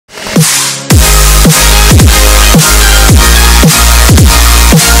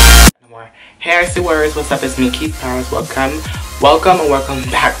Hey IC Warriors, what's up? It's me, Parris. Welcome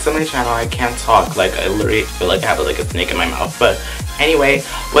back to my channel. I can't talk, like I literally feel like I have like a snake in my mouth. But anyway,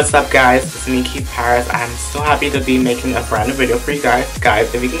 what's up guys? It's me, Parris. I'm so happy to be making a brand new video for you guys.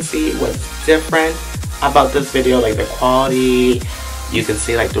 Guys, if you can see what's different about this video, like the quality, you can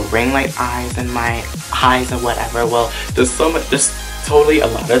see like the ring light eyes and my eyes and whatever. Well, there's totally a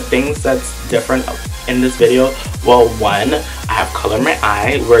lot of things that's different in this video. Well, one, I have color in my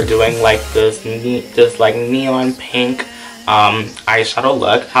eye. We're doing like this like neon pink eyeshadow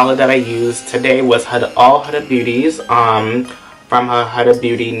look. Palette that I used today was all Huda Beauty's from her Huda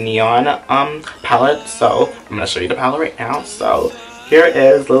Beauty neon palette. So I'm gonna show you the palette right now. So here it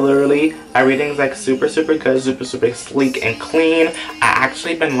is. Literally everything's like super good, super sleek and clean. I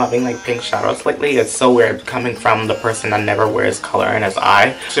actually been loving like pink shadows lately. It's so weird coming from the person that never wears color in his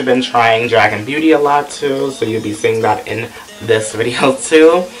eye. I've been trying Dragunbeauty a lot too, so you'll be seeing that in this video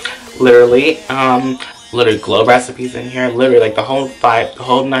too. Literally glow recipes in here, literally like the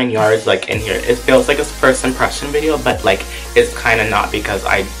whole 9 yards like in here. It feels like a first impression video, but like it's kind of not, because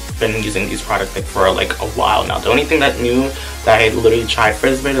I've been using these products like for like a while now. The only thing that new that I literally tried for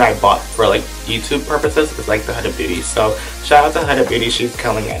this video that I bought for like YouTube purposes is like the Huda Beauty. So shout out to Huda Beauty, she's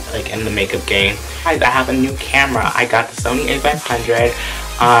killing it like in the makeup game. Guys, I have a new camera. I got the Sony a500.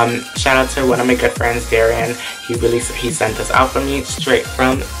 Shout out to one of my good friends, Darren. He sent this out for me straight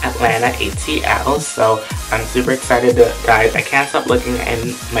from Atlanta, ATL. So I'm super excited guys. I can't stop looking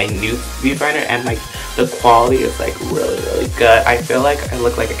in my new viewfinder, and like the quality is like really good. I feel like I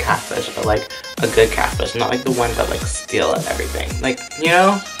look like a catfish, but like a good catfish, not like the ones that like steal and everything. Like, you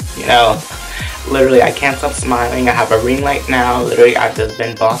know, literally I can't stop smiling. I have a ring light now. Literally I've just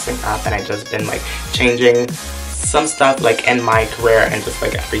been bossing up, and I just been like changing some stuff like in my career and just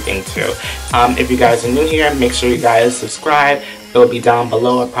like everything too. If you guys are new here, make sure you guys subscribe. It'll be down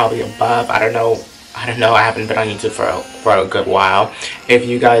below or probably above. I don't know. I haven't been on YouTube for a good while. If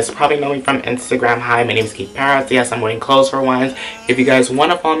you guys probably know me from Instagram, hi, my name is Parris. Yes, I'm wearing clothes for once. If you guys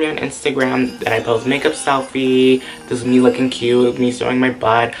want to follow me on Instagram, then I post makeup selfie. This is me looking cute, me showing my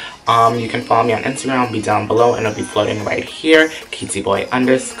butt. You can follow me on Instagram. It'll be down below, and it'll be floating right here.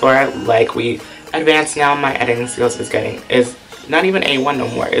 _. Like we advanced now, my editing skills is not even A1 no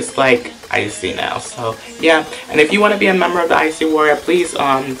more. It's like IC now. So yeah, and if you want to be a member of the IC Warrior, please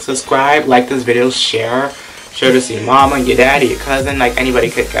subscribe, like this video, share to see mama, your daddy, your cousin, like anybody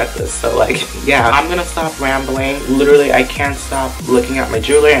could get this. So like yeah, I'm gonna stop rambling. Literally I can't stop looking at my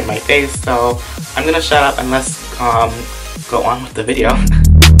jewelry and my face, so I'm gonna shut up and let's go on with the video.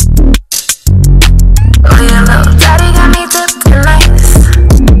 Oh, your little daddy got me dipped in nice.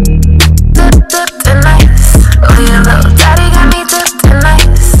 Dipped in nice. Oh, your little daddy got me dipped in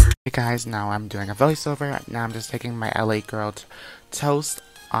nice. Hey guys, now I'm doing a voiceover. Now I'm just taking my LA Girl Toast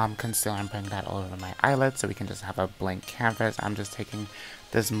concealer and putting that all over my eyelids so we can just have a blank canvas. I'm just taking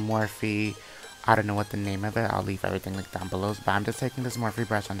this Morphe, I don't know what the name of it, I'll leave everything like down below, but I'm just taking this Morphe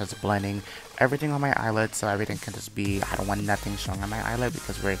brush and just blending everything on my eyelids so everything can just be, I don't want nothing showing on my eyelid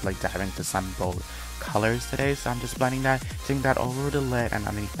because we're like diving into some bold colors today. So I'm just blending that, taking that over the lid and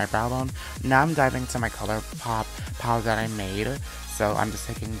underneath my brow bone. Now I'm diving into my ColourPop palette that I made. So I'm just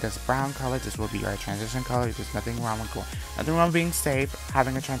taking this brown color. This will be our transition color. There's nothing wrong with being safe,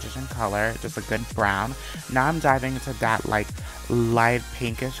 having a transition color, just a good brown. Now I'm diving into that like light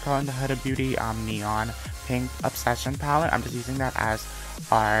pinkish color in the Huda Beauty Neon Pink Obsession palette. I'm just using that as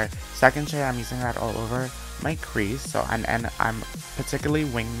our second shade. I'm using that all over my crease. So and I'm particularly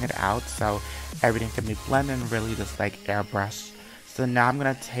winging it out so everything can be blended and really just like airbrush. So now I'm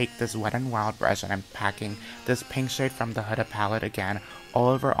going to take this Wet n Wild brush and I'm packing this pink shade from the Huda palette again all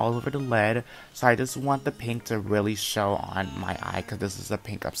over the lid. So I just want the pink to really show on my eye because this is a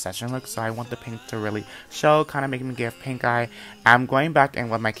pink obsession look. So I want the pink to really show, kind of making me give pink eye. I'm going back in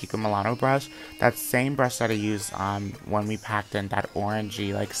with my Kiko brush, that same brush that I used when we packed in that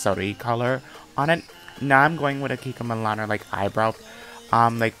orangey like soda color on it. Now I'm going with a Kiko like eyebrow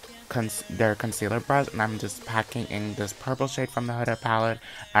like their concealer brush, and I'm just packing in this purple shade from the Huda palette.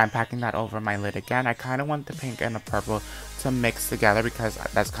 I'm packing that over my lid again. I kind of want the pink and the purple to mix together because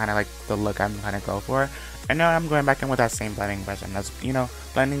that's kind of like the look I'm going to go for. And now I'm going back in with that same blending brush and just, you know,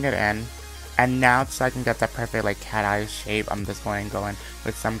 blending it in. And now so I can get that perfect like cat eye shape, I'm just going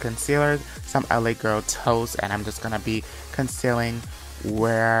with some concealer, some LA Girl Toast, and I'm just going to be concealing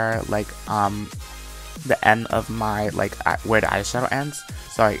where like the end of my like where the eyeshadow ends,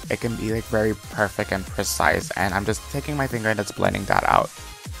 so it can be like very perfect and precise. And I'm just taking my finger and just blending that out.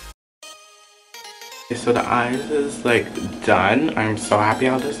 So the eyes is like done. I'm so happy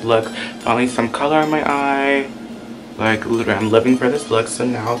how this look. Finally some color in my eye. Like literally I'm living for this look, so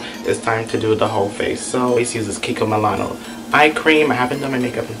now it's time to do the whole face. So I always use this Milano eye cream. I haven't done my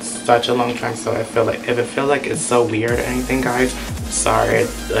makeup in such a long time, so I feel like if it feels like it's so weird or anything, guys, sorry.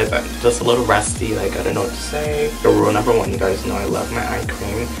 Like, just a little rusty, like I don't know what to say. The rule number one, you guys know I love my eye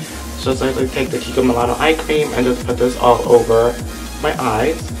cream. So just like take the Milano eye cream and just put this all over my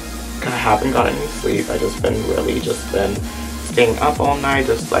eyes. I haven't got any sleep. I just been staying up all night,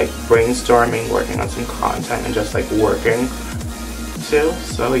 just like brainstorming, working on some content, and just like working too.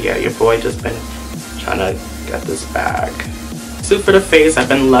 So yeah, your boy just been trying to get this bag. So for the face, I've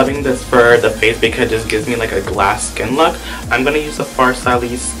been loving this for the face because it just gives me like a glass skin look. I'm gonna use a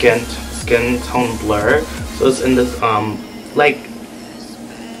Farsighted skin tone blur. So it's in this like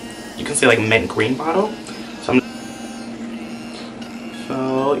you can see like mint green bottle.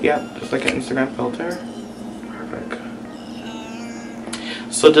 So yeah, just like an Instagram filter. Perfect.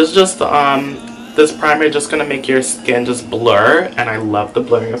 So this is just this primer is just gonna make your skin just blur, and I love the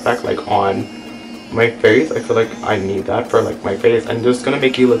blurring effect like on my face. I feel like I need that for like my face, and just gonna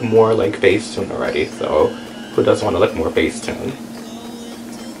make you look more like Facetune already. So who doesn't want to look more Facetune?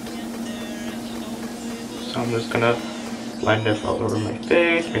 So I'm just gonna blend this all over my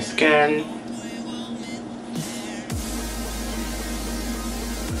face, my skin.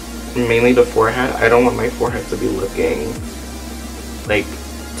 Mainly the forehead. I don't want my forehead to be looking like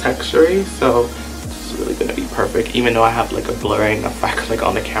textury, so it's really gonna be perfect, even though I have like a blurring effect like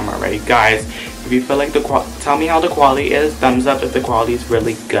on the camera already. Guys, if you feel like tell me how the quality is. Thumbs up if the quality is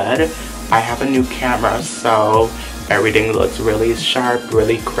really good. I have a new camera, so everything looks really sharp,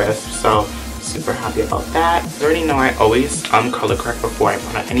 really crisp, so super happy about that. You already know I always color correct before I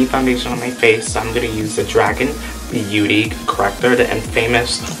put on any foundation on my face, so I'm gonna use the Dragunbeauty corrector, the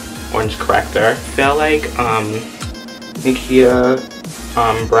infamous orange corrector. I feel like Nikita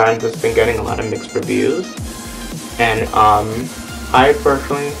brand has been getting a lot of mixed reviews, and I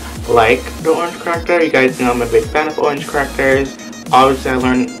personally like the orange corrector. You guys know I'm a big fan of orange correctors. Obviously I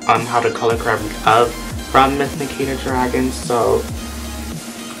learned how to color correct from Miss Nikita Dragun, so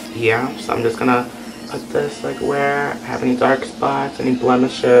yeah. So I'm just gonna put this like where I have any dark spots, any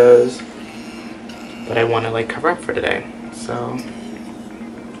blemishes that I want to like cover up for today. So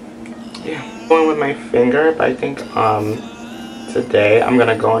yeah, going with my finger, but I think today I'm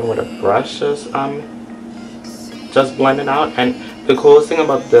gonna go in with a brush, just blend it out. And the coolest thing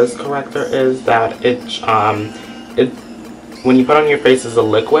about this corrector is that it when you put on your face is a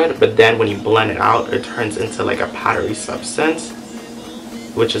liquid, but then when you blend it out, it turns into like a powdery substance,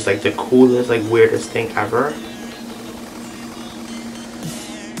 which is like the coolest, like weirdest thing ever.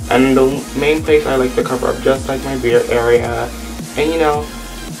 And the main place I like to cover up, just like my beard area, and you know,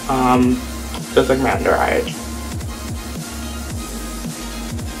 just like my under eye.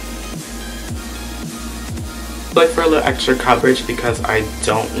 Like for a little extra coverage, because I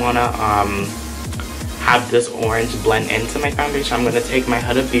don't wanna have this orange blend into my foundation, I'm gonna take my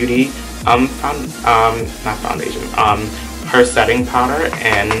Huda Beauty her setting powder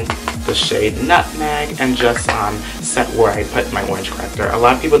and the shade Nutmeg, and just set where I put my orange corrector. A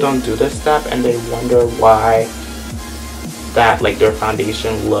lot of people don't do this step, and they wonder why that like their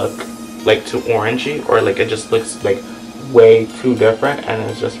foundation look like too orangey, or like it just looks like way too different, and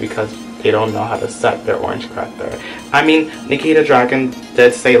it's just because they don't know how to set their orange corrector. I mean, Nikita Dragun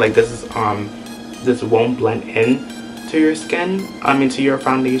did say like this is this won't blend in to your skin, to your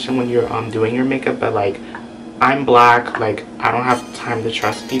foundation when you're doing your makeup, but like I'm black, like I don't have time to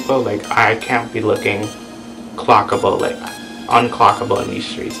trust people. Like I can't be looking clockable, like unclockable in these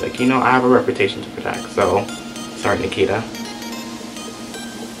streets. Like, you know, I have a reputation to protect, so sorry Nikita.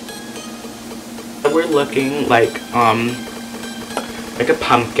 We're looking like a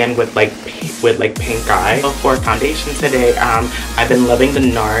pumpkin with pink eye. So for foundation today, I've been loving the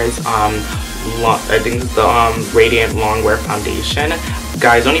NARS I think it's the Radiant Longwear foundation.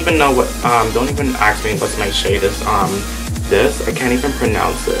 Guys, don't even ask me what's my shade is. This, I can't even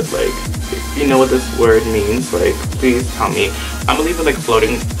pronounce it. Like, if you know what this word means, like, please tell me. I'm gonna leave it like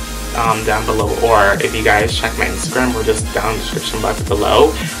floating down below, or if you guys check my Instagram or just down in the description box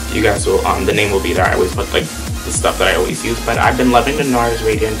below, you guys will the name will be there. I always put like the stuff that I always use, but I've been loving the NARS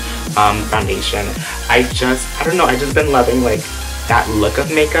Radiant foundation. I don't know, I just been loving like that look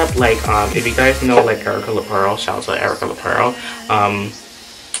of makeup. Like if you guys know like Erica LaPearl, shout out to Erica LaPearl.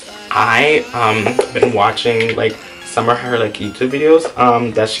 I been watching like some of her like YouTube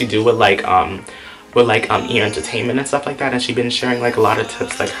videos that she do with E Entertainment and stuff like that, and she's been sharing like a lot of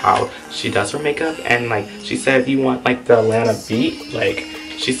tips like how she does her makeup. And like she said, if you want like the Atlanta beat, like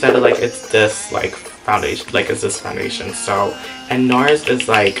she said like it's this like foundation, like it's this foundation. So, and NARS is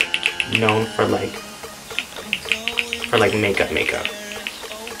like known for like for like makeup.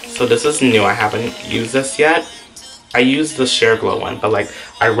 So this is new. I haven't used this yet. I used the Sheer Glow one, but like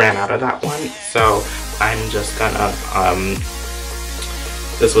I ran out of that one, so I'm just gonna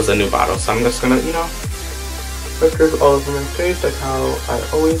this was a new bottle, so I'm just gonna, you know, put this all over my face like how I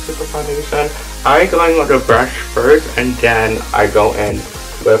always do for foundation. I go in with a brush first, and then I go in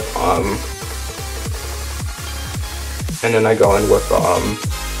with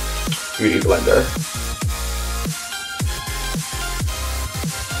beauty blender.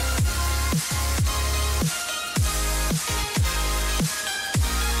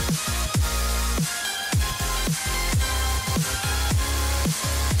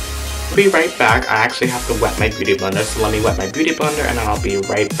 Be right back. I actually have to wet my beauty blender, so let me wet my beauty blender and then I'll be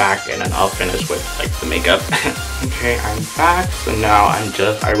right back, and then I'll finish with like the makeup. Okay, I'm back. So now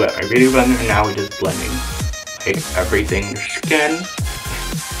I wet my beauty blender, and now we're just blending like everything in your skin.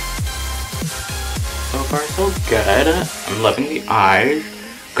 So far so good. I'm loving the eyes.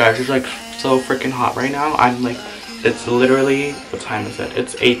 Guys, it's like so freaking hot right now. I'm like, it's literally, what time is it?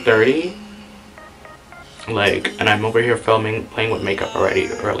 It's 8:30. Like, and I'm over here playing with makeup already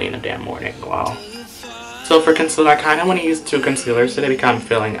early in the damn morning. Wow. So for concealer, I kind of want to use two concealers today because I'm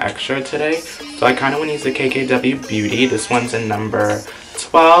feeling extra today. So I kind of want to use the kkwbeauty. This one's in number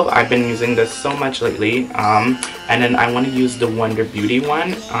 12. I've been using this so much lately. And then I want to use the Wonderbeauty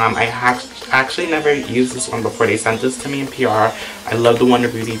one. I actually never used this one before. They sent this to me in PR. I love the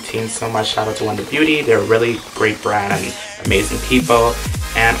Wonderbeauty team so much. Shout out to Wonderbeauty. They're a really great brand and amazing people.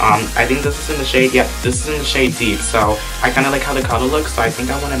 And I think this is in the shade, yeah, this is in the shade Deep. So I kind of like how the color looks, so I think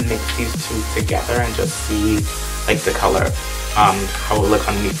I want to mix these two together and just see like the color, how it will look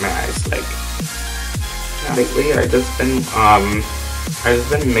underneath my eyes. Like, lately I just been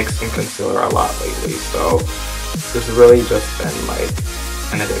mixing concealer a lot lately, so this has really just been like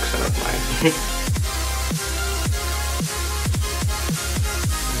an addiction of mine.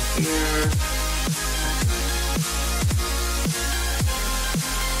 Here.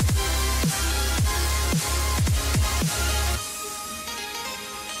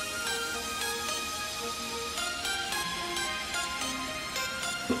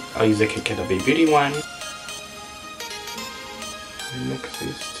 I'll use a kkwbeauty one. Mix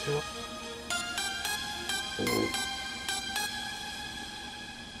these two.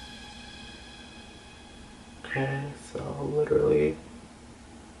 Okay, so literally,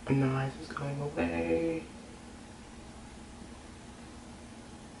 my eyes is going away.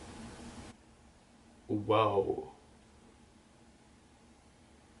 Whoa.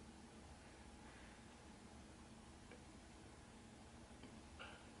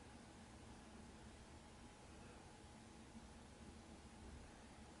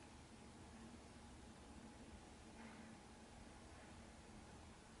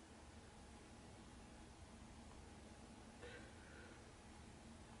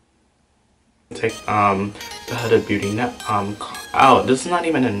 Take the hudabeauty oh, this is not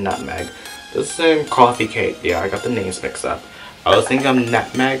even a nutmeg. This is a coffee cake. Yeah, I got the names mixed up. I was thinking of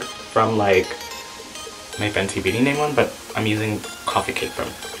nutmeg from like my fentybeauty name one, but I'm using coffee cake from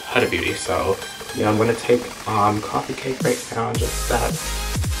hudabeauty. So yeah, I'm gonna take coffee cake right now and just set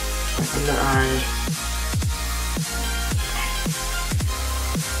my under eye.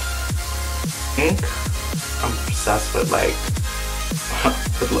 I'm obsessed with like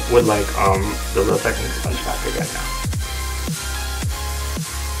with like the Real Technique sponge back again now.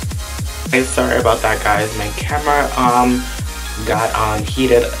 Hey, sorry about that, guys. My camera got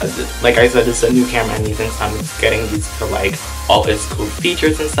heated. Like I said, this is a new camera I'm using, so I'm getting used to like all its cool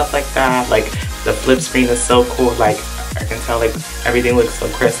features and stuff like that. Like the flip screen is so cool. Like I can tell like everything looks so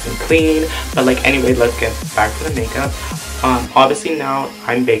crisp and clean. But like anyway, let's get back to the makeup. Obviously now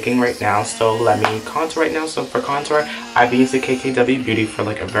I'm baking right now, so let me contour right now. So for contour, I've been using kkwbeauty for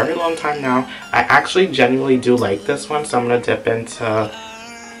like a very long time now. I actually genuinely do like this one, so I'm gonna dip into,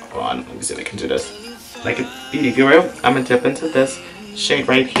 hold on, let me see if I can do this. Like a beauty guru, I'm gonna dip into this shade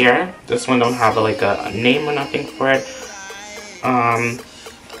right here. This one don't have like a name or nothing for it.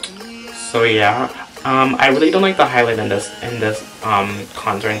 So yeah, I really don't like the highlight in this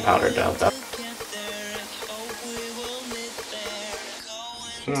contouring powder though.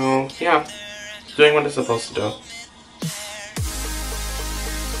 So yeah, it's doing what it's supposed to do.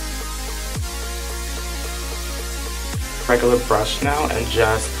 Regular brush now and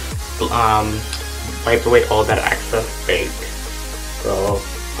just wipe away all that extra fake. So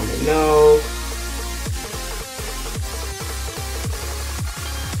on my nose,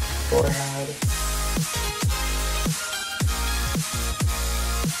 forehead.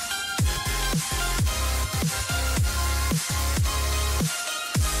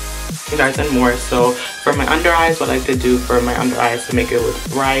 guys and more. So for my under eyes, what I like to do for my under eyes to make it look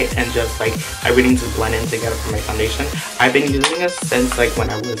bright and just like everything to blend in together for my foundation, I've been using this since like when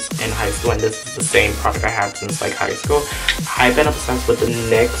I was in high school, and this is the same product I had since like high school. I've been obsessed with the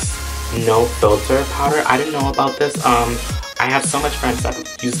NYX No Filter powder. I didn't know about this. I have so much friends that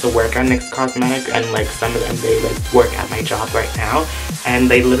used to work at NyxCosmetics, and like some of them, they like work at my job right now, and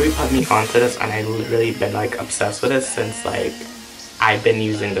they literally put me onto this, and I literally been like obsessed with it since like I've been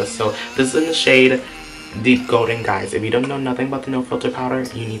using this. So this is in the shade Deep Golden, guys. If you don't know nothing about the No Filter powder,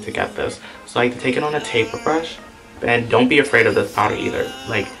 you need to get this. So I like to take it on a taper brush, and don't be afraid of this powder either.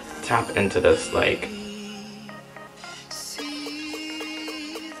 Like tap into this, like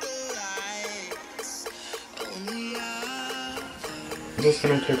I'm just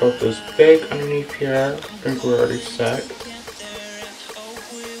gonna take off this big underneath here. I think we're already set.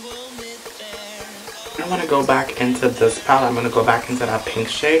 I want to go back into this palette. I'm going to go back into that pink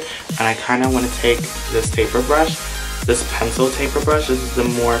shade, and I kind of want to take this taper brush, this pencil taper brush. This is the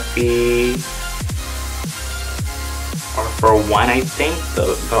Morphe, or for one, I think the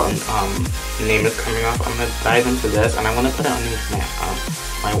name is coming off. I'm going to dive into this, and I want to put it underneath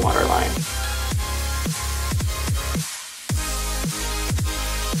my waterline.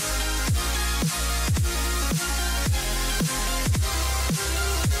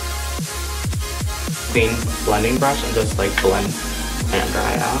 Clean blending brush and just like blend my under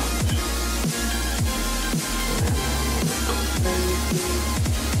eye out.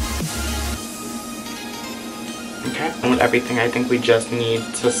 Okay, and with everything, I think we just need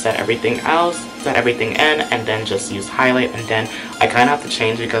to set everything else, set everything in, and then just use highlight. And then I kind of have to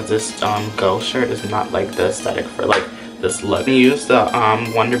change because this Go shirt is not like the aesthetic for like this look. I use the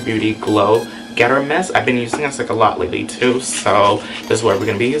Mdragunbeauty Glow Getter Mist. I've been using this like a lot lately too, so this is what we're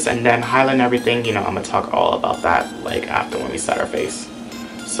gonna be using. And then highlight and everything, you know, I'm gonna talk all about that like after when we set our face.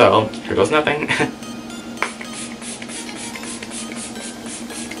 So here goes nothing.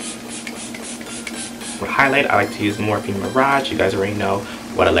 For highlight, I like to use Morphe Mirage. You guys already know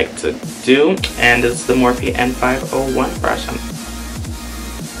what I like to do, and this is the Morphe N501 brush.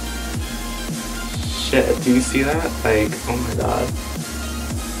 Shit, do you see that? Like, oh my god.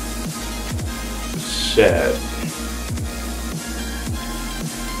 Shit.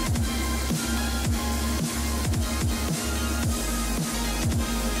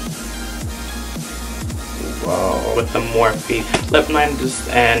 Whoa. With the Morphe lip line, just,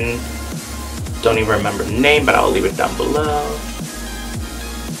 and don't even remember the name, but I'll leave it down below.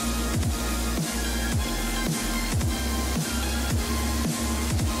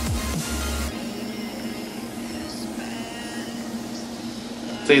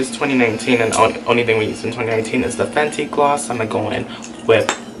 So it's 2019, and the only thing we used in 2019 is the Fenty gloss. I'm gonna go in with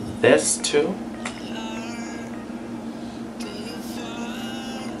this too.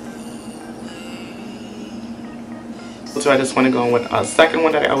 So I just want to go in with a second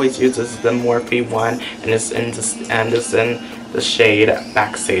one that I always use. This is the Morphe one, and it's in the shade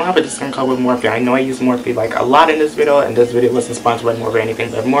Backstage. I don't have a discount code with Morphe. I know I use Morphe like a lot in this video, and this video wasn't sponsored by Morphe or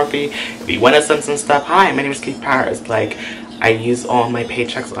anything but Morphe. If you want to send some stuff, hi, my name is Parris. Like, I use all my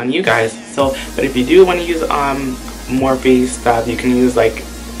paychecks on you guys. So, but if you do want to use Morphe stuff, you can use like,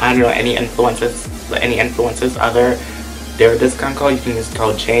 I don't know, any influencers other their discount code. You can use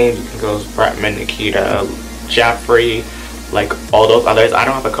code James, you can go Bretman, Nikita, Jeffrey, like all those others. I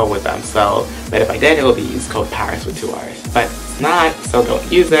don't have a code with them, so, but if I did, it will be use code Parris with 2 R's. But it's not, so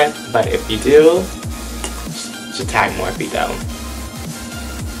don't use it. But if you do, you should tag Morphe though.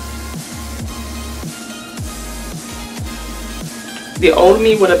 The old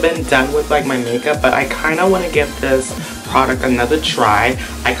me would have been done with like my makeup, but I kind of want to give this product another try.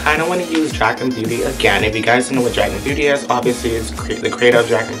 I kind of want to use Dragunbeauty again. If you guys don't know what Dragunbeauty is, obviously it's the creator of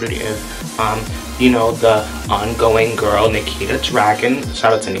Dragunbeauty is you know, the ongoing girl Nikita Dragun.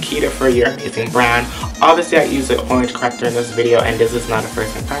 Shout out to Nikita for your amazing brand. Obviously I use the orange corrector in this video, and this is not a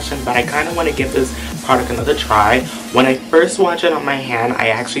first impression, but I kind of want to give this product another try. When I first swatched it on my hand, I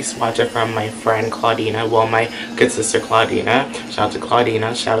actually swatched it from my friend Claudina, well, my good sister Claudina. Shout out to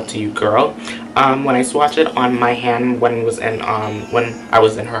Claudina, shout out to you, girl. When I swatched it on my hand when I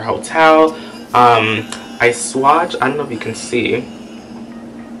was in her hotel, I swatched, I don't know if you can see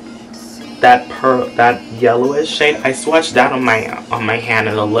that yellowish shade. I swatched that on my hand,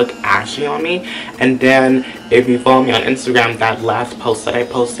 and it'll look ashy on me. And then if you follow me on Instagram, that last post that I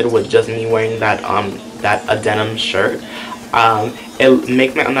posted with just me wearing that a denim shirt, it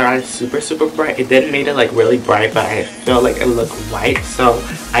make my under eyes super bright. It didn't make it like really bright, but I feel like it looked white. So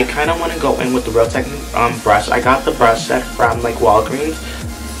I kind of want to go in with the Real Technique brush. I got the brush set from like Walgreens.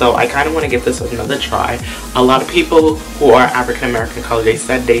 so I kind of want to give this another try. A lot of people who are African American color, they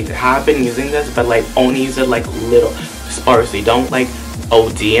said they have been using this, but like only use it like little sparsely. Don't like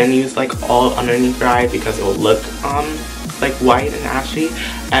OD and use like all underneath your eye because it will look like white and ashy.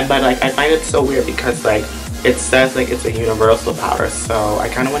 And but like I find it so weird because like it says like it's a universal powder, so I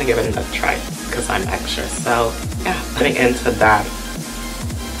kind of want to give it another try because I'm extra. So yeah, getting into that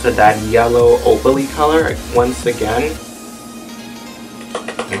yellow opaly color once again,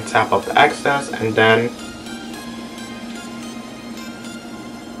 and tap off the excess, and then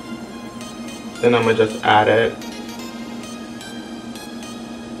I'm gonna just add it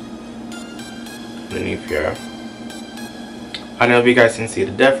underneath here. I don't know if you guys can see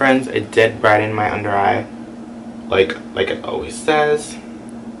the difference. It did brighten my under eye like it always says.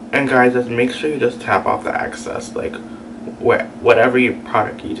 And guys, just make sure you just tap off the excess, like whatever your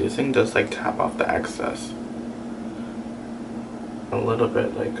product you're using, just like tap off the excess a little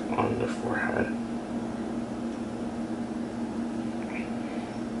bit, like on the forehead.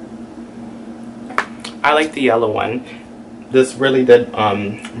 I like the yellow one. This really did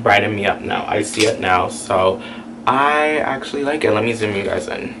brighten me up now. I see it now, so I actually like it. Let me zoom you guys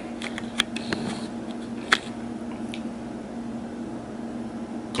in.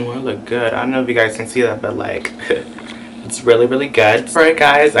 Oh, I look good. I don't know if you guys can see that, but like it's really, really good. Alright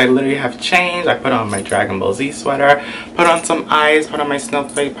guys, I literally have changed. I put on my Dragunbeauty sweater, put on some eyes, put on my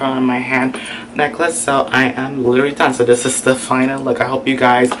snowflake, put on my hand necklace, so I am literally done. So this is the final look. I hope you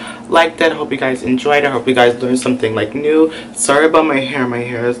guys liked it. I hope you guys enjoyed it. I hope you guys learned something like new. Sorry about my hair. My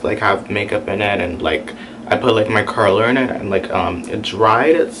hair is like have makeup in it, and like I put like my curler in it, and like it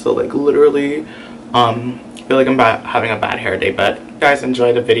dried it, so like literally I feel like I'm having a bad hair day. But if you guys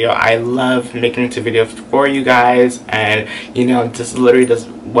enjoyed the video, I love making videos for you guys, and you know, just literally just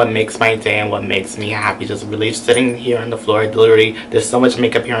what makes my day and what makes me happy, just really sitting here on the floor. Literally there's so much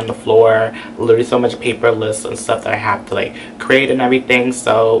makeup here on the floor, literally so much paper lists and stuff that I have to like create and everything.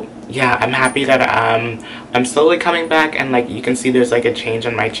 So yeah, I'm happy that I'm slowly coming back, and like you can see there's like a change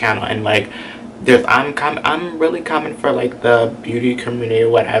on my channel, and like I'm really coming for like the beauty community,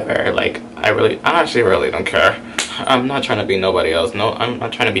 whatever. Like I actually really don't care. I'm not trying to be nobody else. No, I'm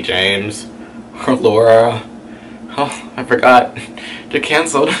not trying to be James or Laura. Oh, I forgot. They're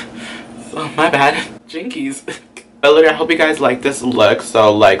canceled. So my bad. Jinkies. But literally, I hope you guys like this look.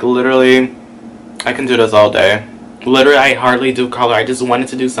 So like literally, I can do this all day. Literally, I hardly do color. I just wanted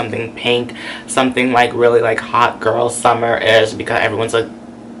to do something pink, something like really like hot girl summer-ish, because everyone's like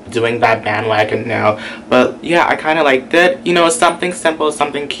doing that bandwagon now. But yeah, I kind of liked it. You know, it's something simple,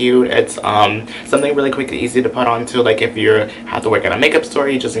 something cute. It's something really quick and easy to put on too. Like if you have to work at a makeup store,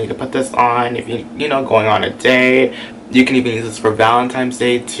 you just need to put this on. If you know, going on a date, you can even use this for Valentine's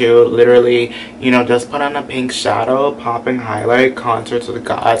Day too. Literally, you know, just put on a pink shadow, popping highlight, contour to the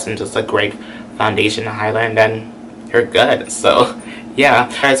gods, and just a great foundation to highlight, and then you're good. So yeah,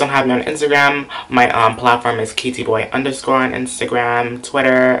 if you guys don't have me on Instagram, my platform is ktboy_ on Instagram,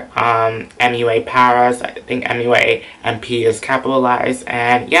 Twitter, MUA Parris. I think MUA and P is capitalized,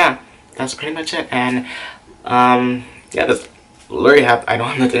 and yeah, that's pretty much it. And yeah, that's literally I don't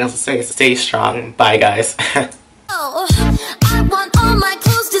have nothing else to say. Stay strong. Bye guys. Oh.